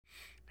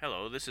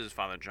Hello, this is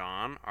Father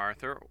John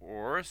Arthur,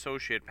 or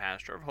Associate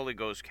Pastor of Holy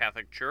Ghost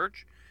Catholic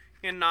Church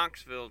in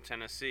Knoxville,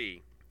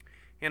 Tennessee.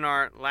 In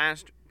our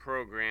last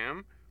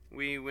program,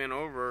 we went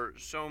over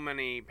so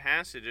many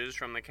passages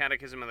from the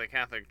Catechism of the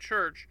Catholic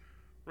Church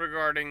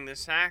regarding the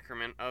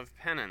sacrament of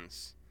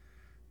penance.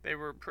 They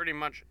were pretty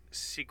much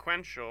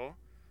sequential,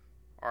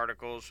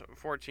 articles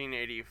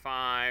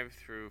 1485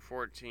 through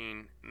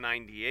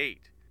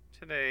 1498.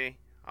 Today,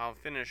 I'll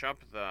finish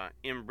up the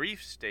in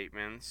brief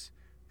statements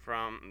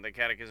from the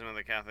Catechism of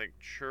the Catholic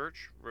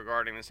Church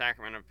regarding the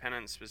sacrament of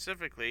penance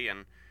specifically,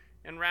 and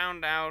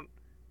round out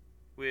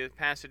with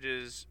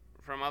passages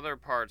from other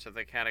parts of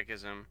the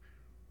Catechism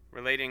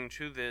relating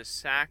to this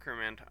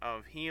sacrament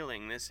of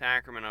healing, this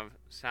sacrament of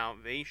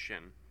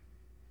salvation,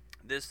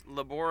 this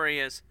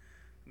laborious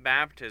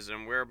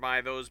baptism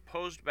whereby those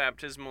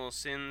post-baptismal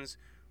sins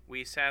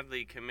we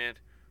sadly commit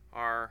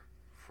are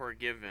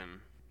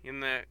forgiven. In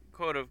the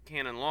Code of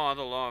Canon Law,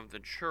 the Law of the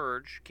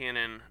Church,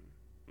 Canon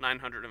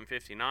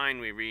 959,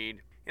 we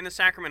read, "In the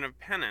sacrament of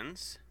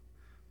penance,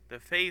 the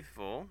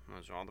faithful,"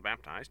 those are all the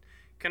baptized,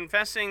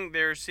 "confessing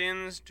their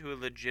sins to a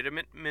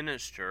legitimate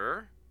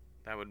minister,"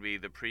 that would be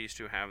the priest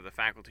who have the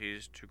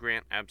faculties to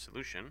grant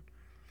absolution,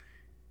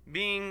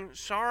 "being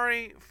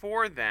sorry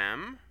for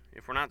them,"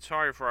 if we're not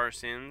sorry for our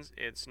sins,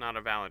 it's not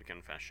a valid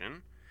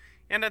confession,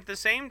 "and at the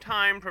same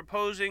time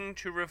proposing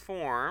to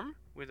reform,"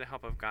 with the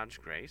help of God's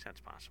grace,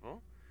 that's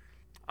possible,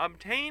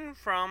 "obtain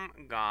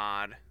from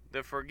God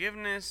the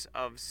forgiveness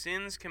of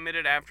sins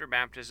committed after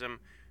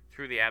baptism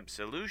through the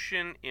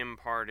absolution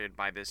imparted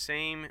by the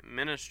same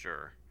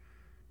minister,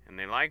 and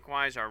they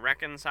likewise are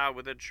reconciled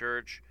with the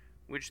Church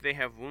which they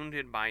have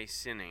wounded by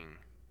sinning."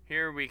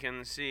 Here we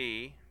can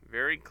see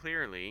very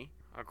clearly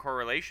a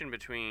correlation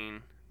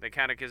between the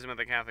Catechism of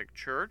the Catholic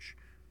Church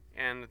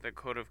and the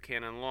Code of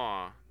Canon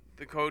Law.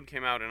 The Code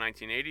came out in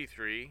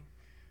 1983.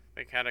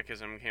 The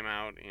Catechism came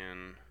out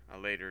in a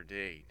later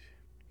date.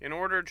 In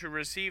order to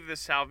receive the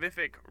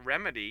salvific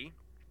remedy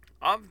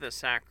of the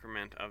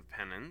sacrament of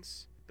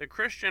penance, the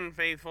Christian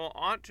faithful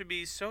ought to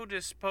be so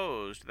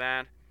disposed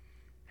that,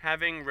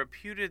 having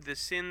reputed the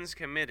sins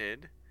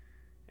committed,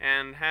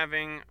 and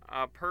having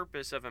a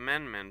purpose of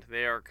amendment,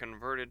 they are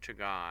converted to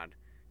God.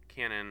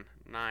 Canon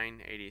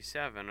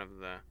 987 of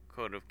the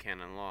Code of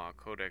Canon Law,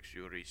 Codex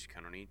Juris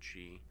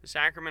Canonici. The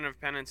sacrament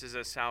of penance is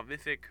a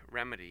salvific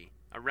remedy,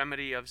 a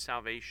remedy of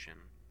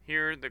salvation.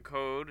 Here the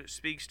Code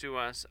speaks to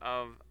us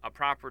of a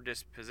proper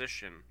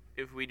disposition.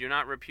 If we do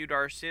not repute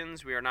our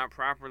sins, we are not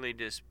properly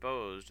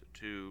disposed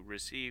to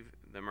receive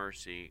the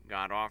mercy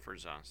God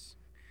offers us.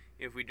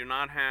 If we do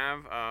not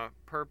have a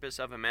purpose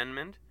of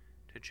amendment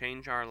to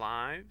change our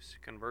lives,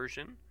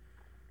 conversion,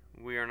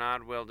 we are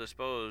not well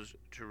disposed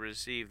to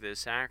receive this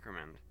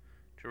sacrament,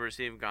 to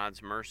receive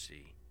God's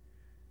mercy,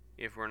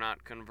 if we're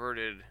not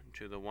converted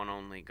to the one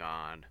only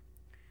God.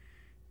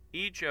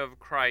 Each of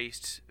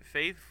Christ's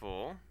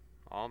faithful,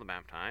 all the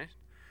baptized,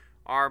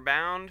 are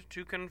bound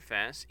to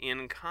confess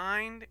in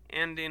kind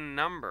and in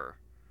number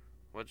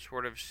what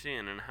sort of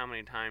sin and how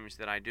many times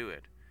did I do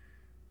it.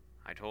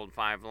 I told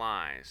 5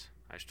 lies.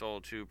 I stole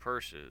 2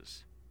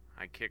 purses.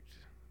 I kicked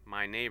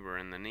my neighbor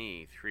in the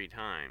knee 3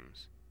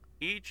 times.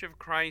 Each of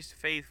Christ's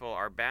faithful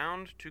are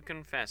bound to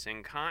confess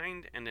in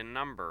kind and in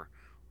number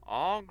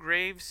all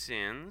grave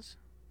sins,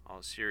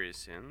 all serious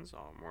sins,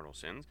 all mortal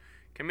sins,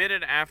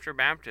 committed after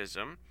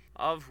baptism,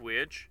 of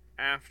which,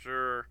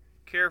 after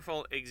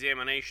careful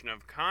examination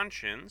of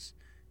conscience,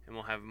 and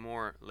we'll have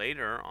more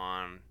later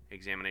on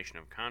examination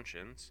of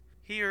conscience,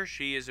 he or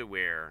she is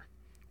aware,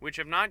 which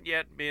have not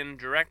yet been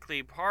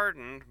directly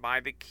pardoned by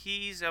the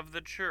keys of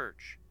the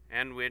Church,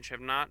 and which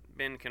have not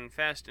been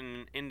confessed in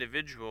an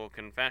individual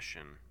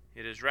confession.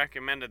 It is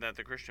recommended that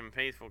the Christian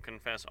faithful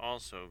confess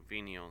also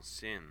venial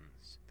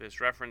sins. This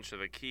reference to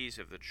the keys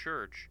of the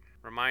Church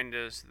reminds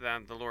us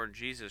that the Lord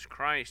Jesus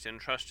Christ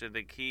entrusted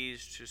the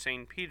keys to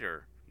St.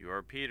 Peter. "You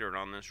are Peter, and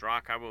on this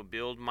rock I will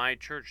build my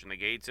church, and the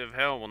gates of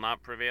hell will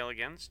not prevail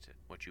against it.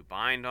 What you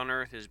bind on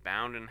earth is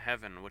bound in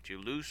heaven. What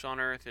you loose on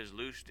earth is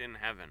loosed in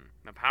heaven."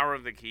 The power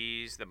of the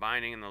keys, the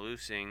binding and the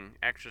loosing,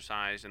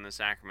 exercised in the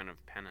sacrament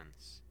of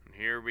penance. And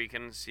here we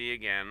can see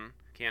again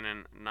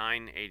Canon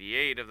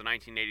 988 of the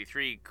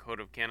 1983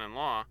 Code of Canon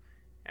Law,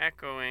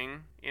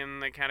 echoing in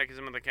the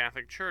Catechism of the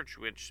Catholic Church,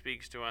 which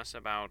speaks to us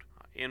about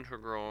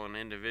integral and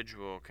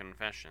individual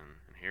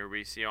confession. And here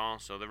we see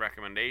also the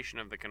recommendation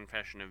of the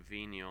confession of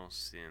venial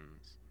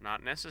sins.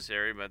 Not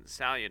necessary, but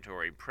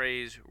salutary,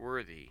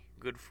 praiseworthy,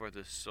 good for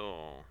the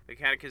soul. The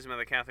Catechism of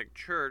the Catholic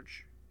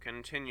Church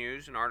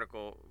continues in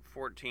Article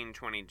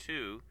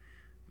 1422,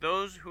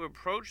 "Those who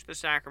approach the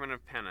sacrament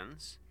of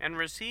penance, and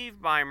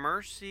receive by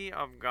mercy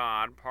of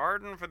God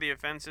pardon for the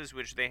offenses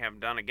which they have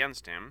done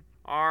against him,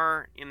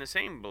 are, in the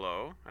same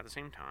blow, at the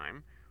same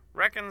time,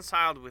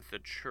 reconciled with the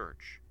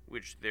Church,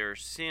 which their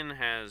sin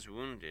has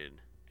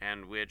wounded,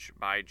 and which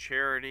by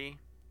charity,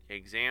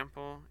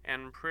 example,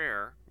 and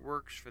prayer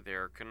works for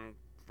their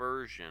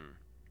conversion."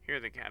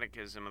 Here the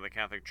Catechism of the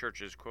Catholic Church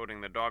is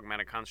quoting the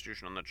dogmatic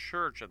constitution on the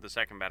Church of the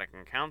Second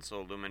Vatican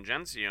Council, Lumen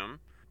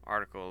Gentium,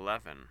 Article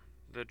 11.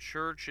 the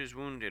church is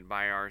wounded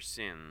by our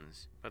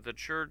sins, but the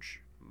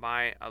church,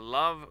 by a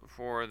love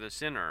for the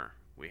sinner,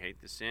 we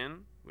hate the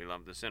sin, we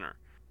love the sinner,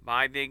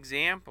 by the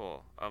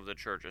example of the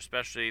church,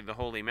 especially the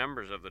holy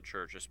members of the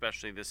church,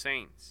 especially the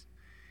saints,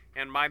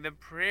 and by the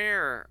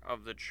prayer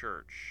of the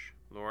church,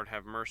 Lord,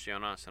 have mercy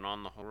on us and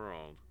on the whole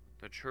world,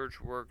 the church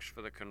works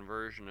for the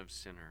conversion of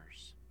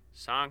sinners.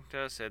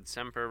 Sancta sed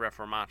semper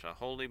reformata,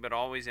 holy but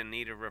always in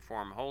need of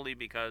reform, holy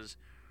because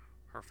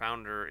her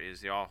founder is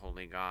the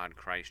all-holy God,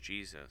 Christ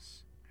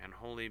Jesus, and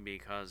holy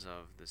because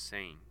of the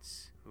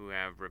saints who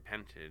have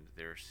repented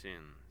their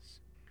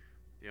sins.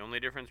 The only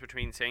difference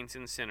between saints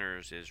and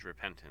sinners is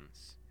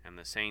repentance, and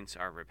the saints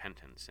are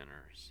repentant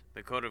sinners.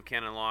 The Code of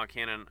Canon Law,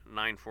 Canon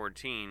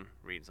 914,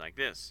 reads like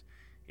this: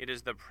 It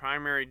is the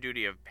primary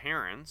duty of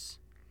parents,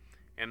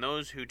 and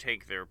those who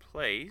take their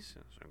place,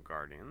 so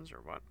guardians or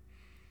what,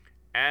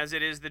 as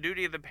it is the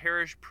duty of the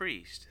parish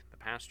priest, the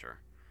pastor,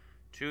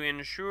 to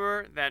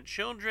ensure that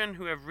children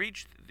who have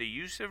reached the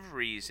use of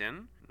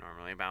reason,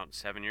 normally about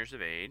 7 years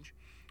of age,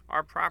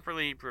 are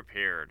properly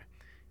prepared,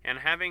 and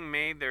having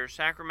made their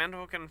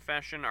sacramental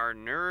confession are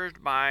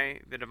nourished by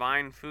the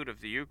divine food of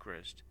the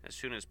Eucharist as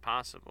soon as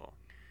possible.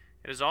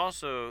 It is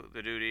also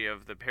the duty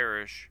of the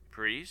parish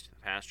priest,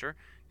 the pastor,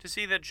 to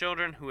see that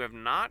children who have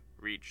not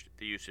reached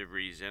the use of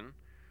reason,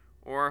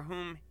 or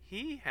whom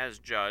he has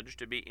judged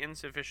to be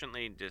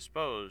insufficiently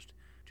disposed,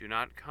 do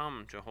not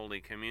come to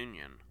Holy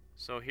Communion.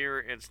 So here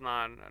it's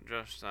not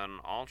just an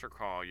altar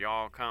call,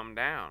 y'all come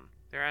down.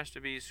 There has to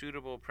be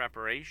suitable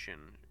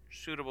preparation,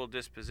 suitable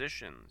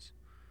dispositions.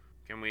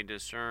 Can we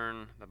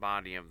discern the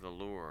body of the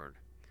Lord?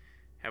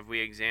 Have we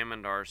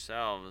examined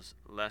ourselves,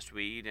 lest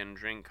we eat and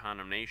drink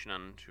condemnation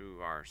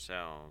unto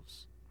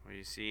ourselves?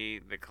 We see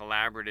the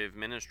collaborative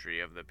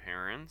ministry of the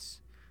parents,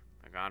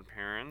 the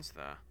godparents,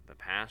 the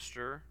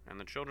pastor, and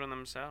the children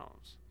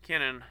themselves.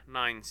 Canon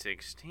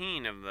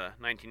 916 of the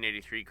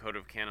 1983 Code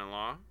of Canon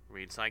Law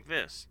reads like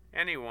this: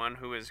 Anyone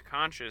who is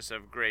conscious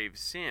of grave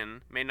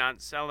sin may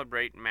not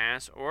celebrate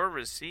Mass or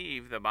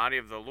receive the body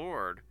of the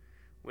Lord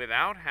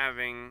without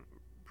having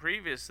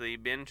previously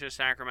been to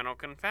sacramental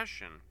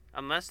confession,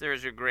 unless there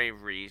is a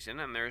grave reason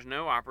and there is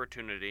no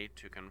opportunity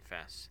to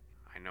confess.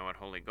 I know at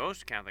Holy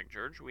Ghost Catholic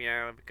Church we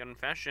have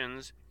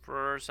confessions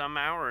for some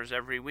hours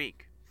every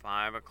week,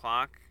 5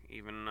 o'clock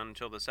even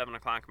until the 7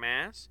 o'clock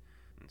Mass,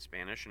 in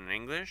Spanish and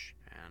English,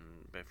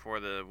 and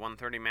before the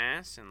 1:30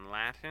 Mass in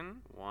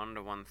Latin, 1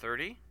 to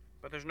 1:30.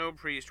 But there's no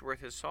priest worth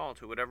his salt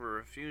who would ever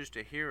refuse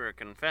to hear a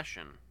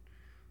confession.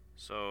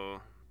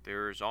 So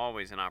there's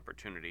always an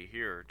opportunity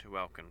here to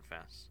well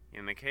confess.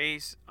 In the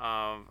case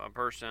of a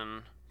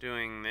person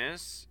doing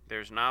this,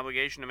 there's an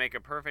obligation to make a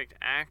perfect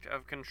act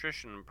of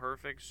contrition,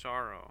 perfect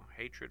sorrow,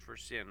 hatred for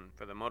sin,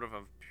 for the motive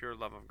of pure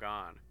love of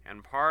God.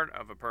 And part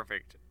of a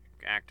perfect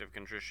act of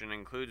contrition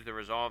includes the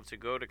resolve to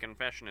go to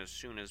confession as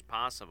soon as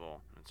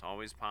possible. It's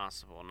always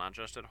possible, not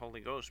just at Holy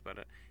Ghost, but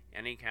at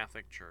any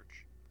Catholic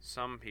church.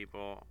 Some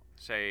people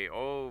say,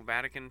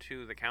 Vatican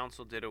II, the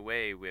Council did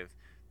away with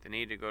the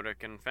need to go to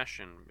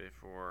confession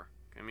before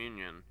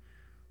communion.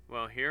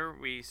 Well, here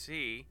we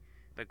see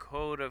the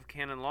Code of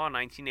Canon Law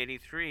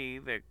 1983,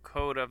 the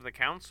Code of the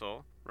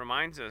Council,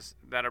 reminds us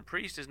that a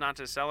priest is not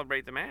to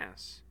celebrate the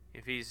Mass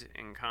if he's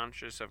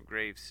unconscious of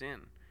grave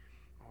sin.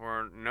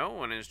 Or no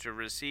one is to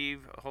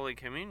receive Holy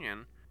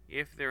Communion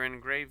if they're in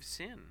grave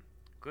sin.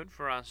 Good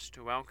for us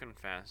to well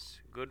confess,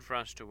 good for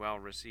us to well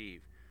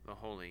receive the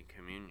Holy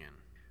Communion.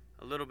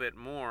 A little bit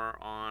more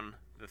on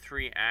the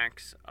 3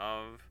 acts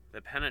of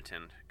the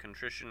penitent: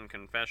 contrition,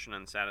 confession,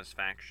 and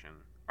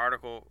satisfaction.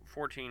 Article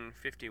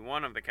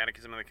 1451 of the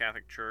Catechism of the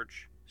Catholic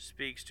Church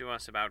speaks to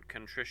us about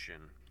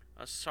contrition,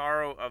 a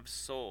sorrow of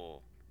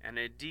soul and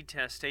a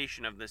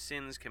detestation of the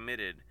sins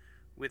committed,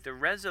 with the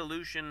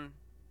resolution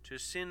to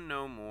sin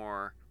no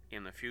more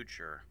in the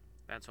future.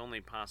 That's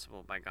only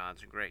possible by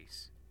God's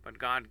grace. But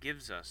God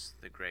gives us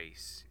the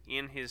grace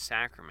in His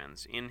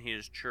sacraments, in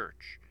His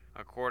church,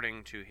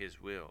 according to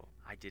His will.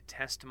 I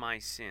detest my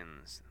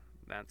sins.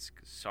 That's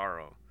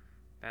sorrow.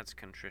 That's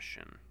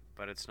contrition.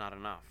 But it's not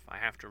enough. I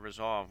have to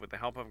resolve, with the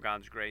help of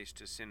God's grace,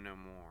 to sin no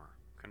more.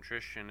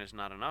 Contrition is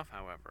not enough,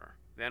 however.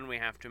 Then we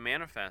have to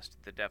manifest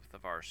the depth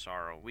of our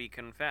sorrow. We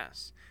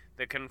confess.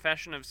 The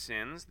confession of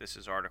sins, this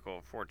is Article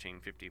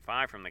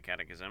 1455 from the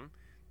Catechism,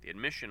 the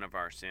admission of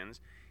our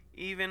sins,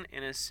 even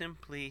in a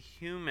simply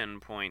human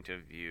point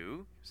of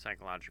view,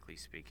 psychologically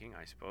speaking,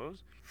 I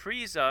suppose,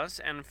 frees us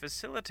and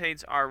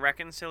facilitates our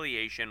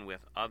reconciliation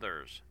with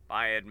others.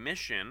 By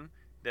admission,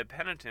 the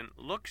penitent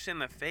looks in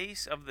the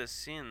face of the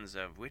sins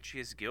of which he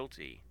is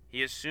guilty.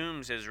 He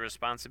assumes his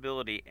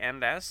responsibility,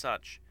 and as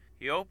such,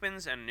 he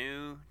opens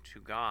anew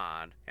to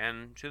God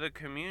and to the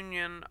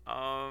communion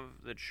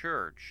of the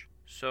Church,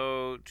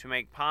 so to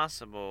make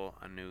possible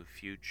a new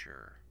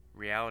future.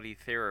 Reality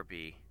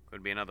therapy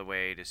could be another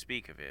way to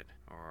speak of it,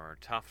 or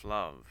tough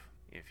love,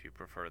 if you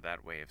prefer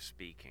that way of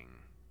speaking.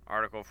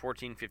 Article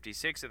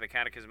 1456 of the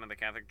Catechism of the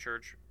Catholic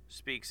Church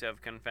speaks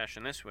of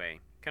confession this way: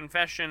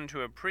 Confession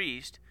to a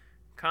priest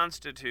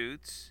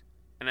constitutes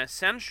an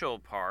essential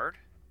part,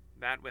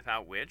 that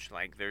without which,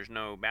 like there's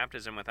no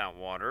baptism without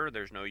water,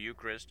 there's no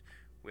Eucharist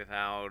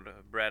without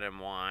bread and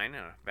wine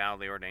and a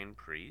validly ordained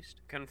priest,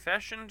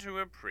 confession to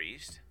a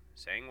priest,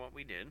 saying what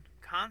we did,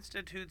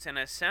 constitutes an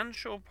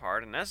essential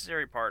part, a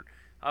necessary part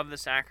of the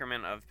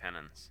sacrament of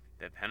penance.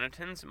 The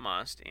penitents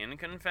must, in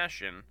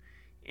confession,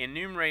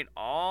 enumerate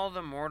all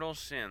the mortal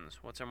sins.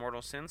 What's a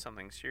mortal sin?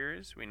 Something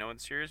serious. We know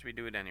it's serious, we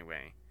do it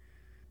anyway.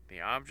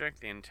 The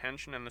object, the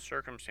intention, and the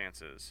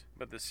circumstances.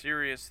 But the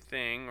serious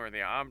thing, or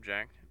the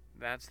object,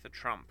 that's the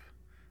trump.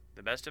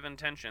 The best of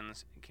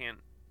intentions can't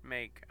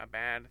make a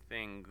bad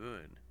thing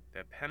good.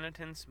 The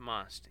penitents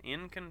must,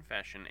 in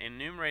confession,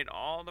 enumerate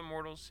all the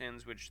mortal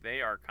sins which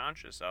they are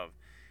conscious of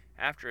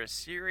after a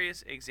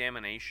serious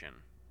examination.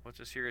 What's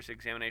a serious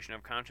examination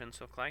of conscience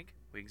look like?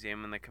 We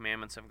examine the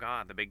commandments of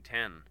God, the Big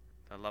Ten,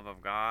 the love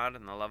of God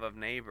and the love of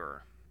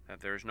neighbor, that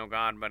there is no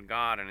God but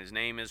God, and His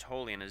name is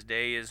holy, and His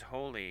day is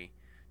holy,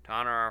 to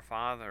honor our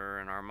father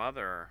and our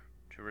mother,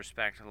 to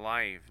respect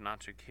life,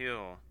 not to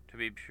kill, to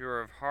be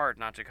pure of heart,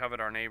 not to covet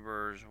our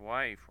neighbor's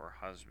wife or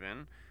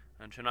husband,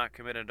 and to not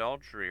commit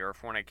adultery or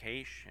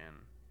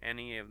fornication,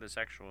 any of the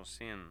sexual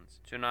sins,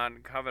 to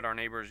not covet our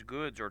neighbor's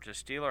goods or to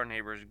steal our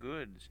neighbor's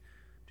goods,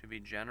 to be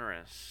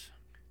generous,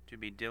 to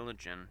be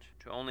diligent,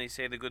 to only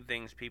say the good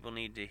things people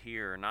need to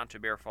hear, not to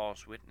bear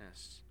false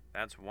witness.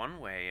 That's one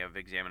way of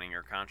examining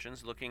your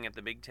conscience, looking at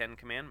the Big Ten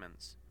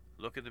Commandments.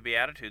 Look at the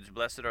Beatitudes.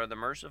 Blessed are the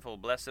merciful,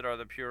 blessed are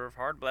the pure of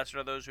heart, blessed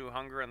are those who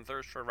hunger and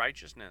thirst for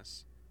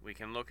righteousness. We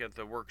can look at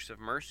the works of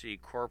mercy,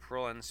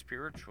 corporal and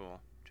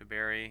spiritual, to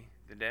bury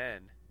the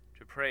dead,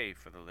 to pray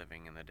for the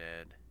living and the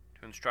dead,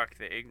 to instruct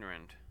the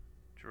ignorant,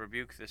 to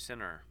rebuke the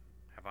sinner.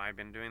 Have I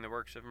been doing the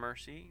works of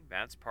mercy?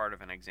 That's part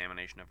of an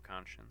examination of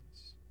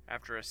conscience.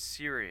 After a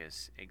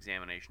serious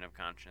examination of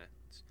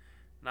conscience,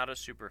 not a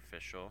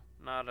superficial,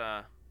 not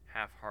a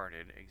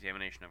half-hearted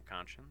examination of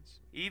conscience,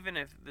 even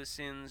if the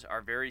sins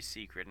are very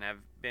secret and have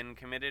been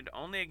committed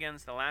only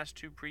against the last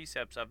two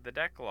precepts of the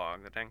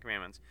Decalogue, the Ten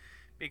Commandments,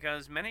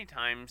 because many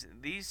times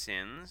these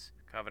sins,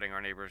 coveting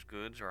our neighbor's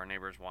goods or our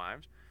neighbor's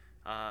wives,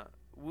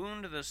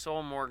 wound the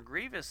soul more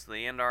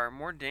grievously and are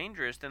more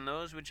dangerous than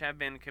those which have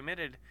been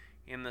committed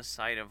in the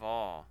sight of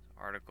all.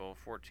 Article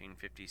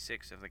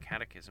 1456 of the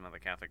Catechism of the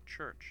Catholic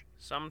Church.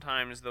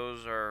 Sometimes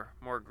those are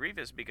more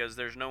grievous because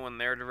there's no one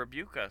there to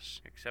rebuke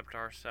us except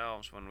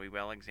ourselves when we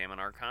well examine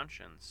our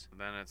conscience.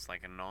 Then it's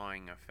like a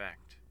gnawing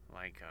effect,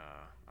 like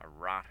a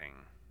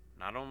rotting.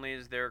 Not only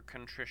is there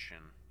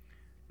contrition,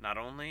 not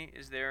only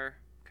is there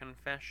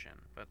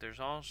confession, but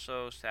there's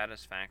also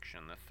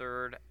satisfaction, the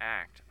third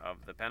act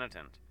of the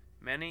penitent.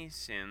 Many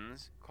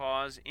sins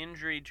cause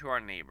injury to our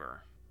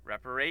neighbor.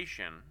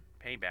 Reparation,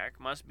 payback,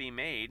 must be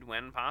made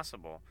when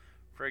possible.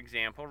 For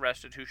example,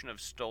 restitution of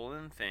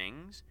stolen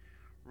things,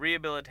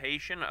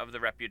 rehabilitation of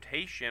the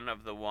reputation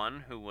of the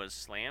one who was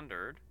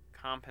slandered,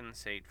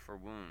 compensate for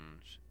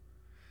wounds.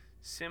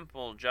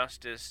 Simple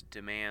justice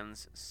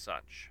demands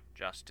such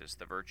justice,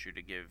 the virtue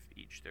to give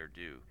each their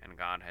due, and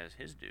God has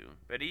His due.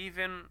 But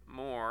even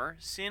more,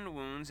 sin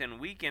wounds and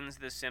weakens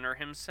the sinner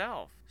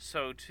himself.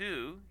 So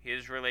too,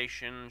 his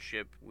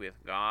relationship with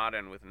God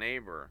and with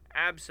neighbor.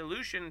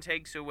 Absolution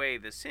takes away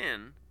the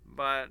sin,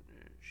 but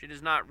she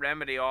does not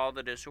remedy all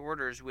the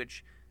disorders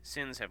which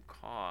sins have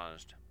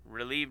caused.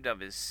 Relieved of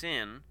his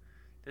sin,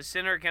 the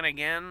sinner can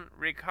again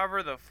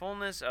recover the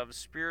fullness of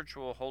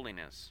spiritual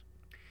holiness.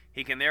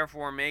 He can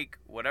therefore make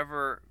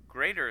whatever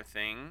greater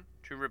thing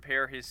to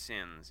repair his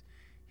sins.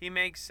 He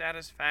makes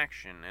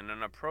satisfaction in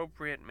an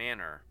appropriate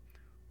manner,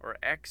 or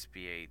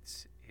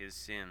expiates his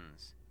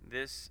sins.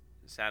 This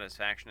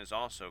satisfaction is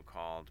also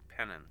called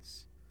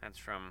penance. That's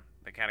from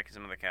the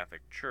Catechism of the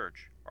Catholic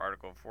Church,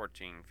 Article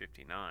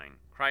 1459.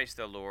 Christ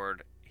the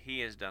Lord, He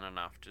has done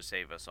enough to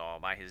save us all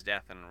by His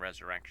death and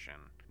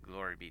resurrection.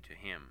 Glory be to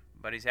Him.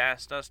 But He's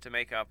asked us to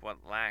make up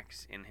what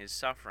lacks in His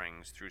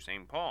sufferings through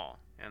St. Paul.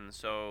 And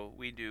so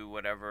we do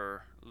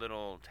whatever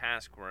little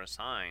task we're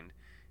assigned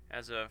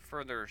as a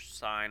further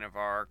sign of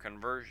our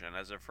conversion,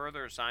 as a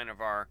further sign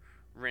of our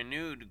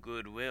renewed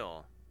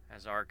goodwill,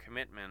 as our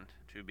commitment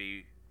to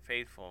be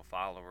faithful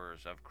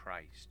followers of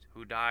Christ,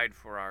 who died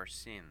for our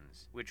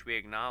sins, which we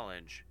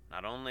acknowledge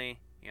not only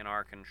in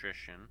our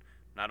contrition,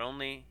 not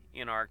only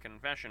in our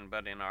confession,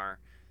 but in our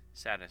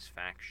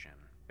satisfaction.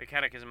 The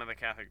Catechism of the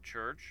Catholic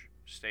Church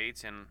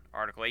states in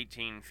Article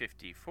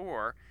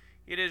 1854,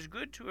 it is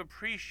good to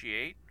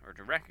appreciate or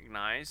to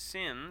recognize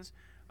sins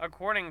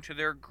according to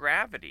their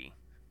gravity,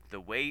 the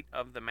weight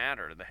of the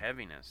matter, the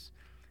heaviness.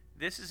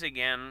 This is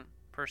again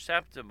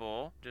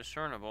perceptible,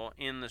 discernible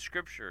in the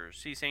Scriptures.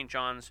 See St.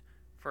 John's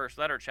first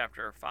letter,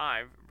 chapter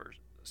 5,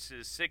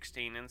 verses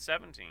 16 and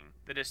 17.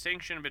 The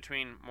distinction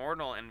between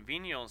mortal and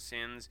venial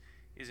sins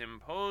is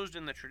imposed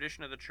in the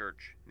tradition of the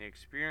Church. The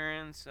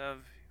experience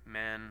of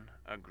men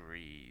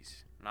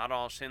agrees. Not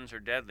all sins are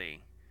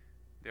deadly.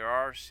 There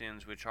are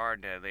sins which are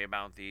deadly.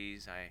 About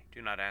these I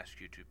do not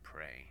ask you to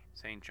pray.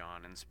 St.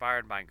 John,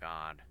 inspired by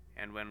God.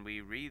 And when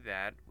we read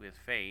that with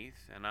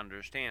faith and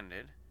understand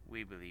it,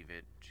 we believe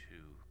it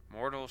too.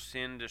 Mortal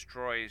sin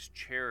destroys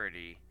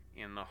charity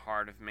in the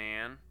heart of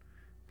man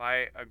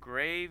by a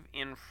grave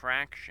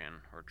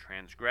infraction or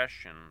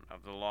transgression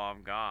of the law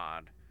of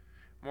God.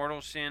 Mortal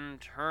sin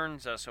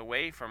turns us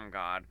away from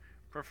God,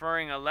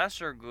 preferring a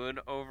lesser good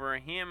over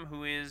Him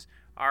who is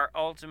our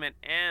ultimate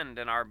end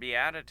and our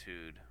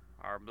beatitude,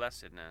 our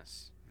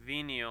blessedness.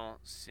 Venial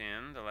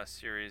sin, the less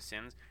serious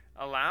sins,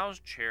 allows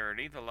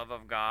charity, the love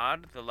of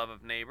God, the love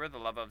of neighbor, the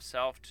love of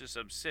self to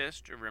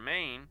subsist, to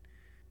remain,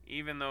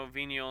 even though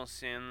venial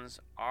sins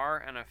are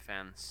an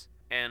offense,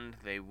 and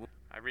they will.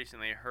 I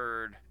recently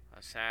heard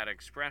a sad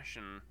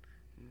expression,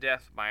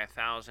 death by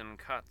 1,000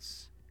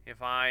 cuts.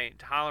 If I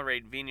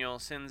tolerate venial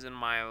sins in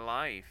my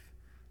life,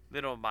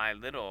 little by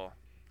little,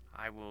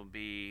 I will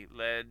be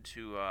led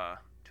to a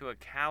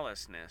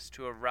callousness,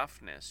 to a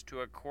roughness,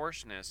 to a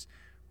coarseness,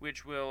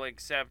 which will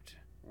accept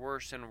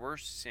worse and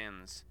worse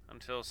sins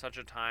until such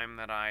a time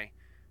that I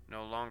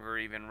no longer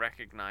even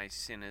recognize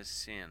sin as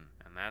sin.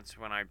 And that's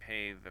when I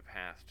pave the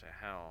path to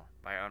hell,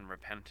 by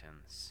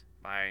unrepentance,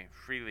 by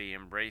freely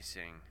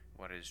embracing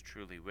what is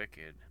truly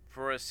wicked.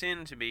 For a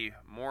sin to be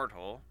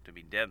mortal, to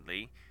be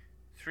deadly,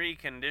 3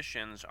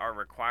 conditions are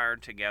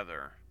required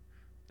together.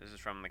 This is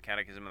from the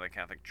Catechism of the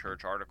Catholic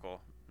Church,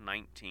 Article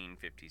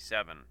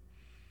 1957.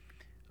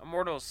 A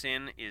mortal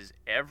sin is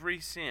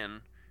every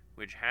sin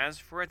which has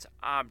for its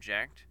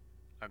object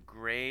a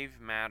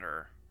grave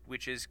matter,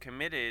 which is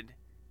committed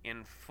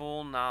in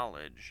full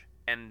knowledge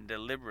and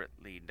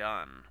deliberately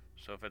done.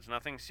 So if it's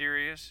nothing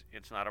serious,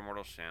 it's not a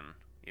mortal sin.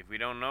 If we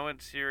don't know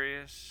it's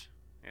serious,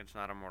 it's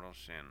not a mortal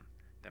sin.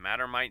 The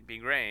matter might be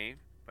grave,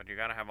 but you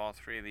got to have all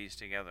 3 of these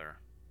together.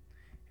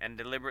 And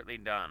deliberately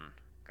done.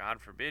 God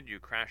forbid you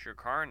crash your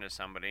car into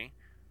somebody,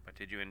 but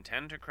did you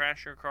intend to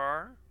crash your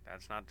car?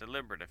 That's not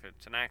deliberate if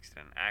it's an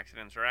accident.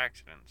 Accidents are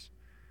accidents.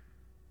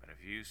 But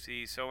if you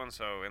see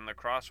so-and-so in the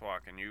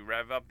crosswalk and you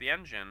rev up the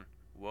engine,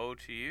 woe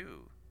to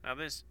you. Now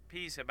this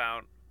piece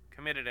about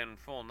committed in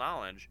full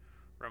knowledge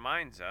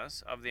reminds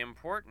us of the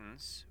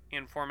importance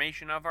in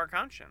formation of our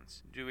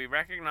conscience. Do we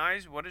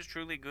recognize what is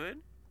truly good?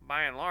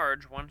 By and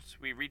large, once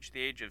we reach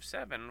the age of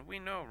 7, we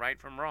know right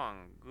from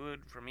wrong,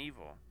 good from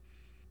evil.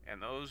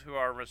 And those who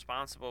are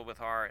responsible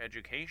with our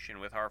education,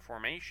 with our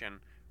formation,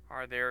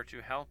 are there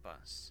to help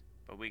us.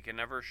 But we can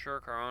never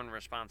shirk our own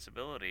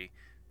responsibility,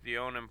 the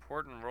own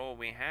important role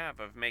we have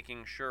of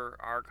making sure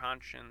our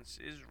conscience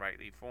is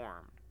rightly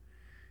formed.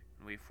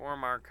 And we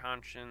form our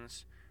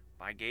conscience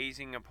by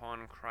gazing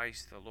upon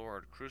Christ the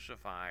Lord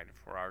crucified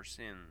for our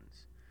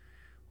sins.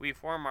 We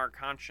form our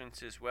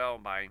conscience as well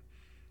by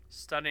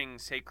studying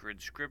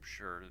sacred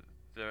scripture,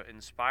 the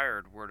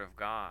inspired Word of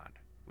God.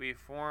 We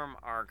form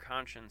our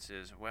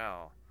consciences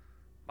well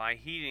by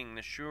heeding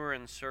the sure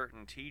and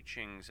certain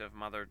teachings of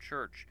Mother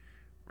Church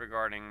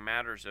regarding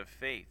matters of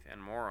faith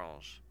and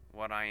morals,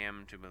 what I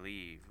am to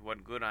believe,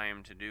 what good I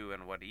am to do,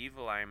 and what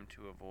evil I am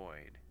to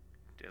avoid.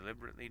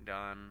 Deliberately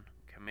done,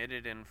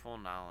 committed in full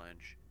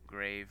knowledge,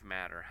 grave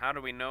matter. How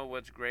do we know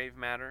what's grave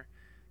matter?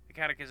 The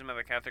Catechism of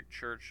the Catholic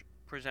Church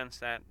presents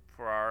that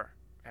for our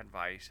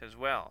advice as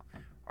well.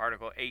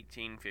 Article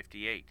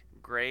 1858.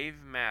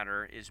 Grave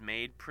matter is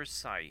made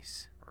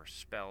precise, or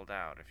spelled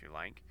out if you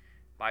like,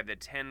 by the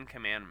 10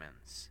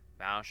 Commandments.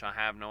 Thou shalt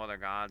have no other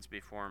gods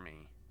before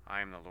me.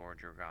 I am the Lord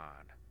your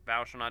God.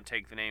 Thou shalt not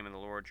take the name of the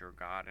Lord your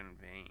God in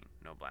vain.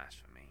 No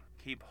blasphemy.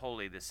 Keep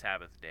holy the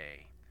Sabbath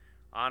day.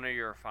 Honor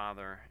your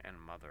father and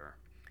mother.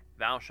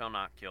 Thou shalt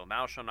not kill.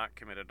 Thou shalt not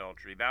commit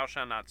adultery. Thou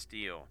shalt not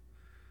steal.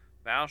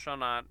 Thou shalt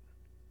not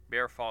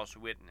bear false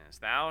witness.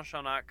 Thou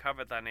shalt not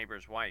covet thy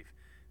neighbor's wife.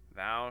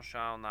 Thou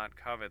shalt not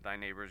covet thy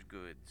neighbor's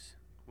goods.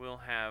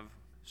 We'll have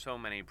so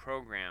many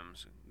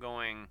programs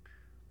going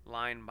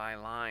line by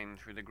line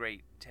through the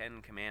great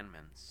 10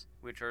 Commandments,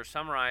 which are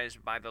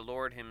summarized by the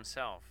Lord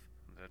himself,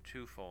 the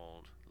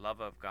twofold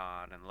love of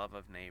God and love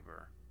of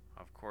neighbor.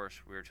 Of course,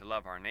 we're to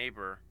love our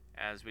neighbor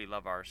as we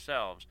love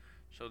ourselves,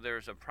 so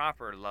there's a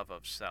proper love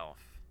of self,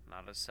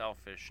 not a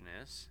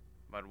selfishness.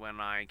 But when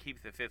I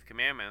keep the 5th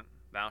commandment,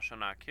 thou shalt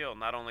not kill,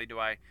 not only do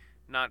I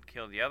not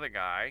kill the other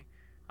guy,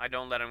 I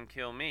don't let him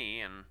kill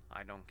me, and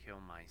I don't kill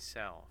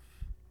myself.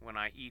 When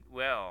I eat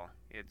well,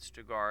 it's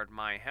to guard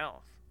my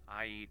health.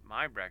 I eat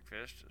my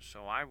breakfast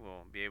so I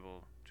will be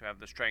able to have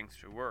the strength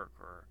to work,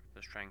 or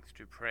the strength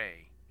to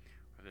pray,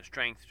 or the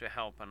strength to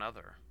help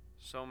another.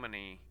 So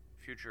many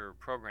future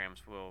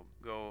programs will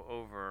go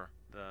over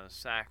the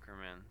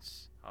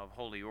sacraments of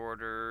holy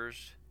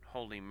orders,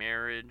 holy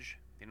marriage,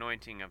 the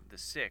anointing of the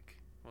sick.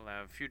 We'll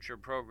have future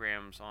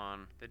programs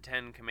on the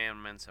 10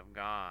 Commandments of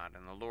God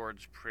and the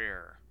Lord's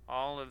Prayer.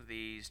 All of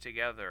these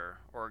together,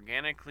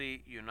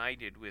 organically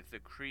united with the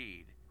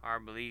Creed, our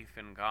belief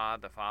in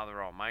God the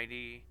Father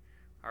Almighty,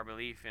 our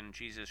belief in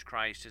Jesus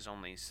Christ, His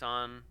only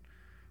Son,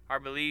 our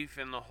belief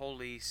in the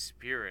Holy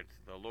Spirit,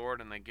 the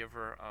Lord and the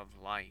giver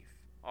of life.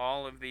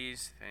 All of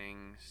these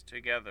things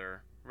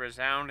together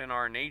resound in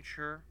our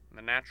nature,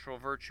 the natural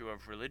virtue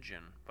of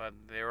religion, but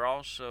they're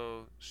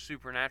also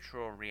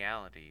supernatural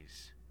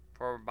realities.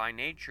 For by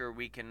nature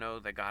we can know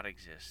that God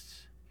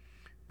exists.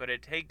 But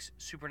it takes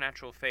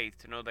supernatural faith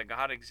to know that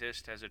God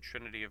exists as a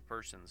trinity of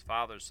persons,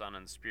 Father, Son,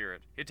 and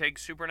Spirit. It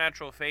takes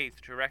supernatural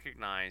faith to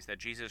recognize that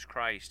Jesus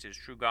Christ is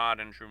true God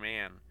and true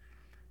man,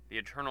 the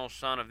eternal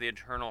Son of the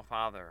eternal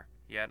Father,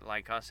 yet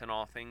like us in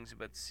all things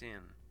but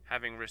sin,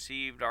 having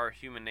received our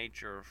human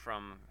nature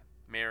from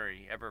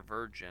Mary, ever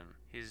Virgin,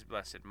 his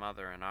blessed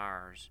mother and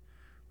ours,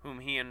 whom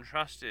he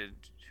entrusted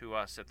to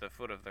us at the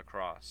foot of the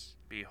cross.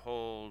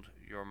 Behold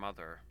your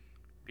mother,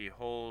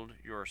 behold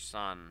your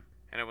son.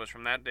 And it was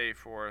from that day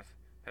forth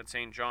that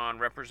St. John,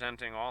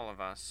 representing all of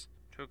us,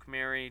 took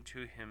Mary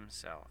to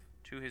himself,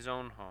 to his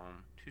own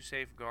home, to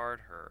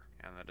safeguard her,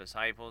 and the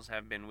disciples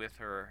have been with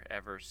her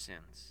ever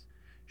since.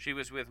 She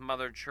was with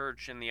Mother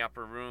Church in the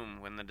upper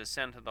room when the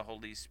descent of the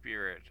Holy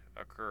Spirit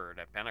occurred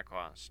at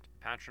Pentecost,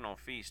 patronal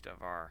feast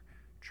of our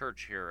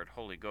church here at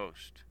Holy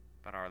Ghost.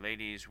 But Our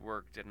Lady's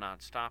work did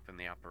not stop in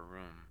the upper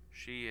room.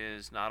 She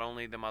is not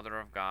only the Mother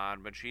of God,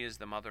 but she is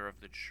the Mother of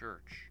the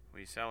Church.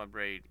 We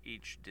celebrate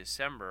each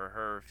December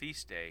her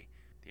feast day,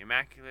 the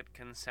Immaculate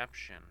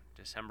Conception,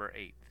 December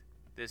 8th.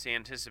 This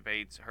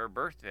anticipates her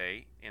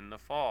birthday in the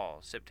fall,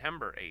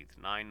 September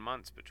 8th, 9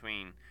 months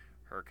between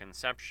her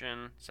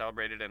conception,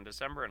 celebrated in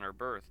December, and her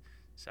birth,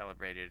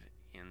 celebrated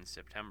in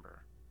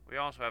September. We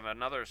also have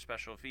another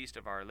special feast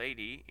of Our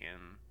Lady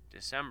in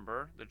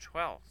December, the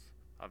 12th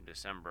of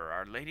December,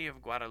 Our Lady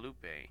of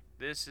Guadalupe.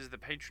 This is the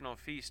patronal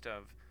feast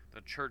of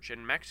the Church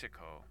in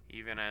Mexico,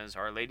 even as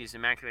Our Lady's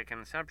Immaculate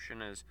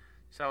Conception is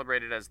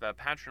celebrated as the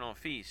patronal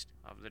feast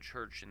of the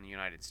Church in the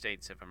United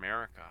States of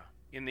America.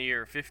 In the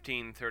year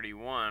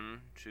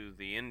 1531, to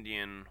the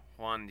Indian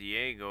Juan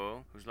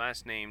Diego, whose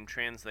last name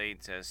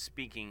translates as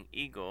speaking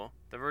eagle,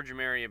 the Virgin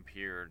Mary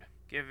appeared,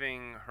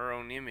 giving her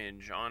own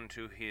image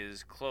onto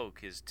his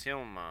cloak, his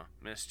tilma,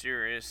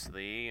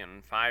 mysteriously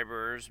in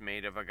fibers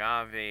made of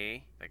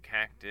agave, the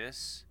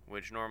cactus,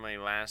 which normally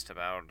lasts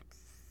about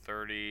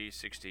 30,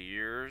 60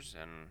 years,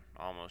 and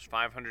almost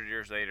 500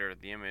 years later,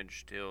 the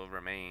image still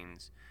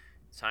remains.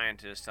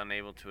 Scientists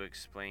unable to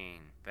explain.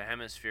 The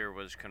hemisphere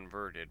was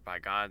converted by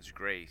God's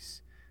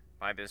grace,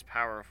 by this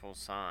powerful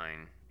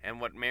sign.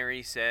 And what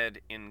Mary said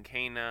in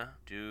Cana,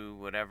 do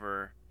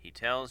whatever he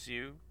tells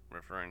you,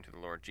 referring to the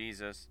Lord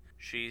Jesus,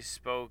 she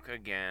spoke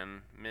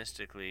again,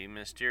 mystically,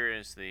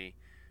 mysteriously,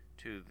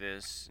 to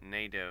this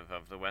native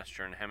of the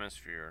Western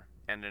Hemisphere,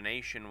 and a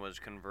nation was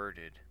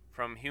converted.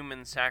 From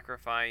human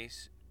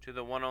sacrifice to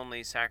the one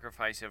only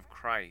sacrifice of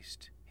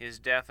Christ, his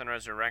death and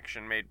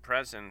resurrection made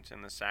present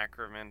in the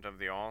sacrament of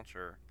the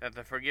altar, that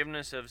the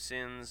forgiveness of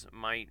sins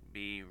might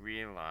be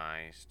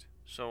realized.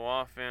 So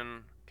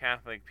often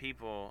Catholic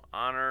people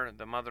honor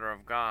the Mother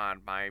of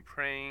God by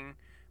praying,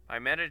 by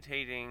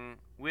meditating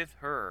with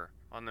her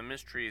on the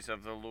mysteries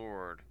of the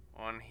Lord,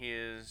 on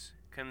his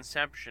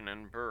conception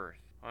and birth,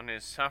 on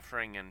his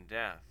suffering and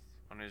death,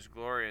 on his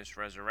glorious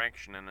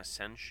resurrection and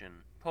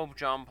ascension. Pope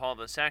John Paul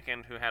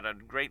II, who had a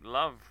great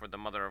love for the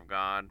Mother of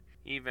God,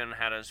 even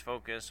had us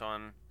focus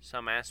on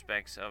some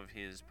aspects of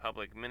his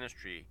public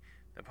ministry,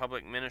 the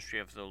public ministry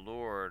of the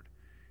Lord,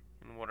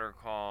 in what are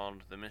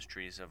called the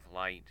mysteries of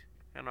light.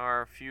 In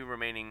our few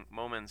remaining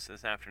moments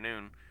this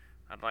afternoon,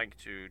 I'd like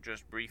to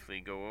just briefly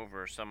go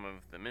over some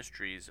of the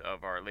mysteries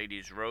of Our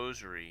Lady's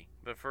Rosary.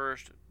 The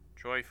first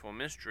joyful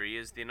mystery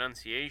is the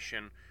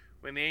Annunciation,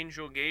 when the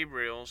angel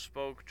Gabriel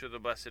spoke to the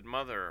Blessed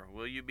Mother,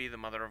 "Will you be the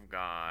Mother of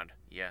God?"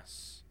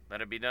 "Yes.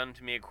 Let it be done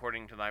to me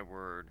according to thy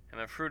word."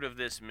 And the fruit of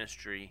this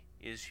mystery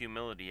is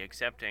humility,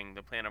 accepting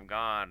the plan of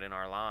God in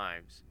our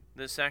lives.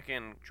 The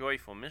second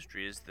joyful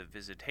mystery is the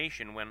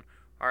Visitation, when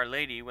Our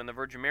Lady, when the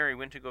Virgin Mary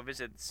went to go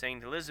visit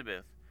Saint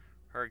Elizabeth,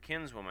 her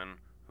kinswoman,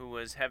 who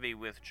was heavy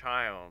with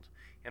child,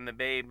 and the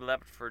babe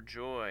leapt for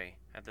joy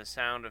at the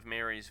sound of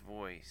Mary's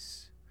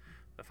voice.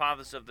 The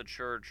fathers of the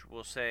Church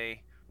will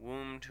say,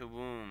 womb to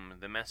womb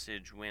the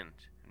message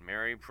went, and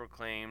Mary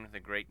proclaimed the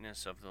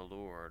greatness of the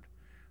Lord,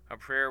 a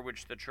prayer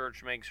which the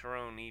Church makes her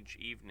own each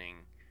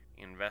evening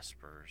in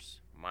Vespers.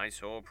 My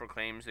soul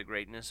proclaims the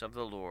greatness of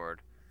the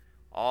Lord.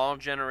 All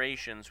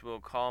generations will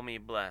call me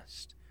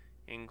blessed,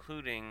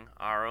 including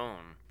our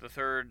own. The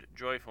third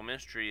joyful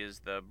mystery is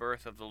the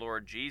birth of the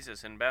Lord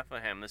Jesus in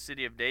Bethlehem, the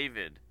city of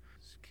David,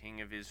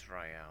 King of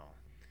Israel.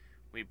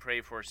 We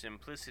pray for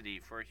simplicity,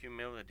 for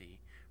humility,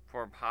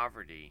 for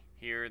poverty.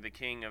 Here the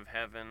King of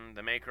heaven,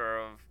 the maker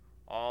of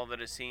all that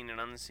is seen and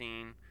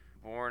unseen,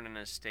 born in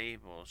a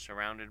stable,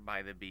 surrounded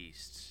by the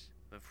beasts.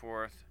 The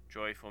fourth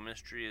joyful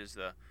mystery is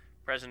the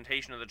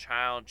presentation of the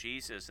child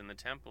Jesus in the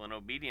temple in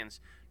obedience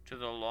to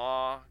the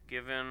law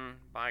given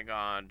by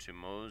God to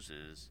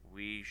Moses.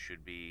 We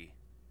should be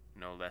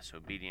no less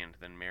obedient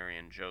than Mary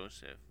and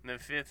Joseph. And the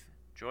fifth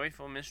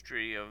joyful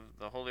mystery of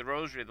the Holy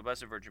Rosary of the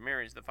Blessed Virgin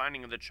Mary is the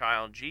finding of the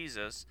child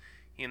Jesus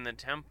in the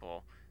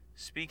temple,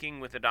 speaking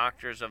with the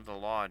doctors of the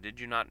law.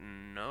 Did you not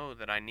know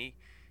that I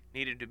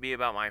needed to be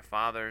about my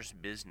Father's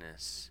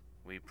business?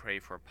 We pray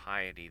for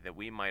piety, that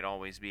we might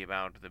always be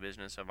about the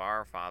business of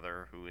our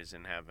Father who is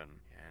in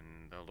heaven.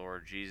 And the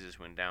Lord Jesus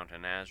went down to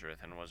Nazareth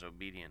and was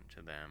obedient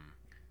to them.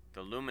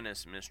 The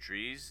luminous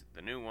mysteries,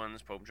 the new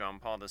ones Pope John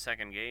Paul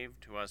II gave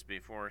to us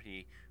before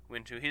he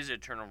went to his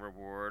eternal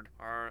reward,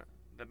 are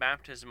the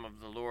baptism of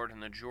the Lord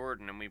in the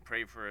Jordan, and we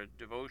pray for a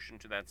devotion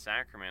to that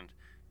sacrament,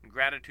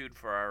 gratitude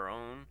for our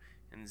own,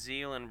 and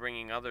zeal in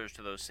bringing others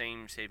to those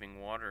same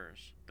saving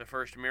waters. The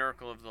first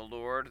miracle of the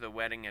Lord, the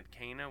wedding at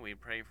Cana, we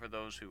pray for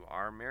those who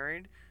are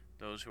married,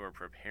 those who are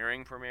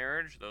preparing for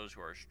marriage, those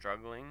who are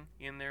struggling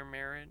in their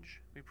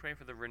marriage. We pray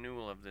for the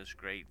renewal of this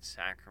great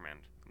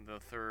sacrament. The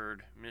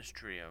third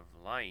mystery of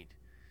light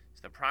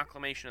is the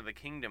proclamation of the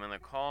kingdom and the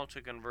call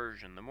to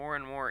conversion. The more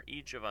and more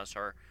each of us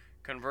are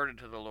converted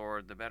to the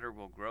Lord, the better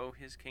we'll grow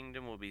his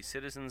kingdom, we'll be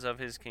citizens of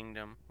his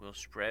kingdom, we'll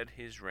spread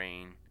his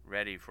reign,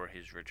 ready for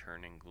his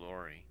returning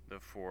glory. The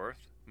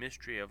fourth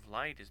mystery of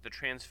light is the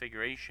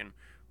transfiguration,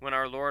 when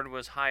our Lord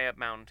was high up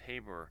Mount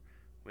Tabor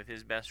with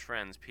his best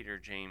friends Peter,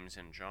 James,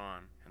 and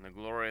John, and the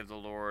glory of the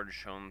Lord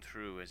shone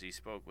through as he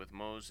spoke with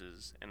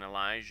Moses and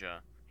Elijah.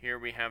 Here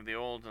we have the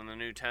Old and the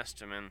New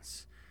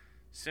Testaments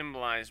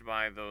symbolized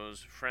by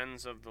those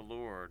friends of the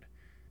Lord.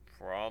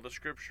 For all the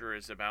Scripture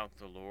is about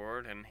the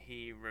Lord, and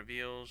he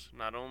reveals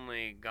not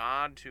only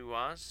God to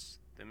us,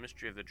 the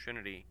mystery of the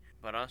Trinity,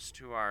 but us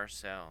to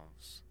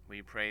ourselves.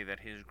 We pray that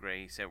his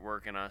grace at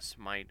work in us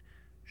might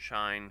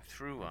shine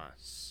through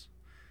us.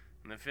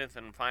 And the fifth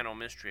and final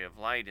mystery of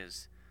light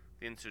is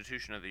the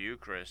institution of the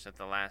Eucharist at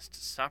the Last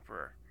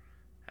Supper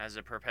as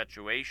a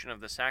perpetuation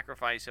of the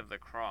sacrifice of the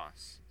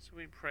cross. So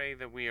we pray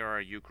that we are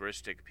a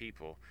Eucharistic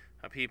people,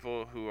 a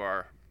people who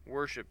are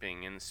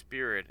worshiping in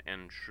spirit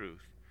and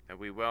truth, that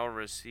we well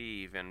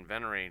receive and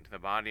venerate the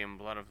body and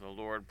blood of the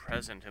Lord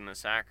present in the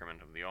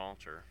sacrament of the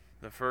altar.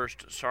 The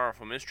first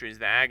sorrowful mystery is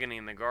the agony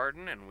in the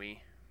garden, and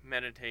we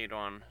meditate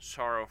on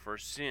sorrow for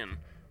sin,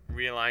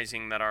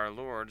 realizing that our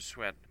Lord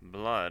sweat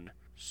blood.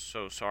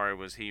 So sorry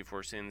was he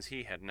for sins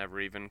he had never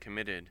even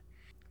committed.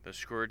 The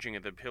scourging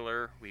of the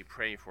pillar, we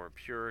pray for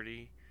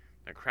purity.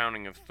 The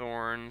crowning of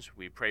thorns,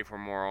 we pray for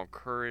moral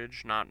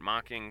courage, not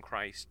mocking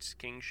Christ's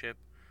kingship,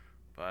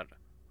 but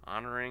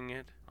honoring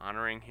it,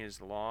 honoring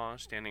his law,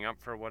 standing up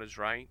for what is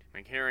right.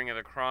 The carrying of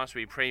the cross,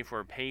 we pray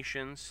for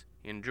patience,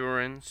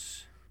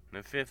 endurance.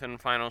 The fifth and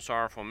final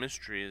sorrowful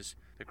mystery is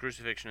the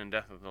crucifixion and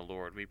death of the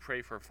Lord. We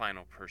pray for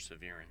final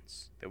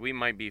perseverance, that we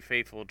might be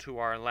faithful to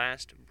our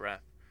last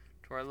breath,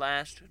 to our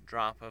last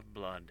drop of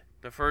blood.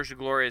 The first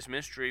glorious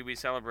mystery we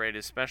celebrate,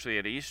 especially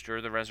at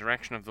Easter, the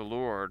resurrection of the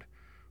Lord.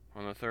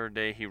 On the third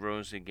day he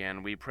rose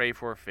again. We pray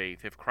for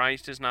faith. If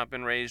Christ has not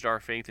been raised, our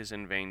faith is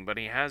in vain, but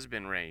he has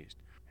been raised,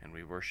 and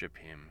we worship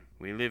him.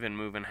 We live and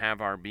move and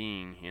have our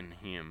being in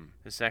him.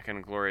 The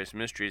second glorious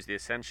mystery is the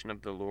ascension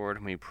of the Lord,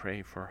 and we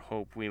pray for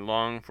hope. We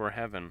long for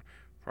heaven,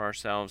 for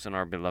ourselves and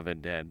our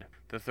beloved dead.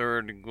 The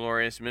third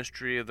glorious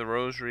mystery of the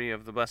Rosary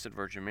of the Blessed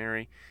Virgin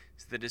Mary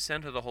is the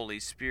descent of the Holy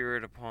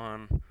Spirit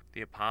upon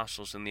the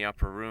apostles in the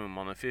upper room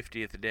on the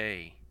 50th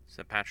day. It's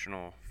the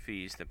patronal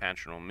feast, the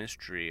patronal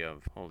mystery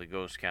of Holy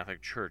Ghost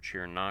Catholic Church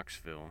here in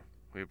Knoxville.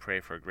 We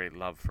pray for a great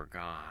love for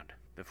God.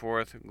 The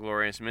fourth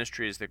glorious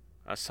mystery is the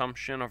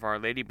Assumption of Our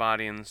Lady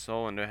body and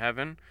soul into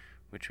heaven,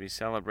 which we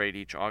celebrate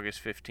each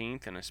August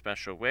 15th in a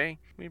special way.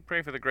 We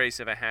pray for the grace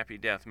of a happy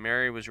death.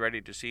 Mary was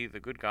ready to see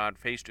the good God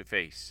face to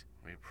face.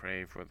 We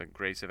pray for the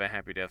grace of a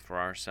happy death for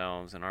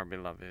ourselves and our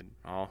beloved,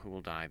 all who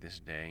will die this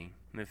day.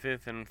 And the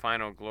fifth and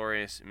final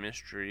glorious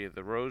mystery of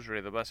the Rosary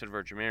of the Blessed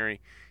Virgin Mary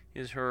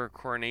is her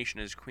coronation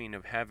as Queen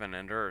of Heaven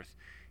and Earth.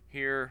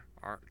 Here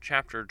are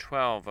chapter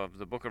 12 of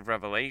the book of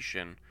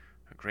Revelation,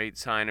 a great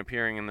sign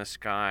appearing in the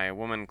sky, a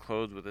woman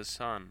clothed with the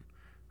sun,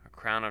 a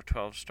crown of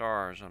 12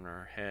 stars on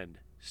her head,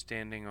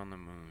 standing on the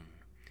moon.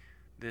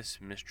 This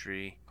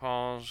mystery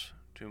calls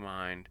to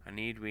mind a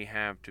need we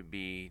have to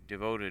be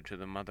devoted to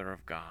the Mother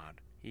of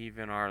God.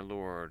 Even our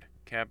Lord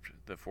kept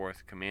the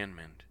fourth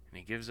commandment, and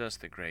he gives us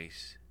the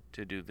grace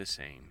to do the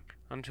same.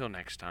 Until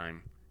next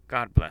time,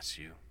 God bless you.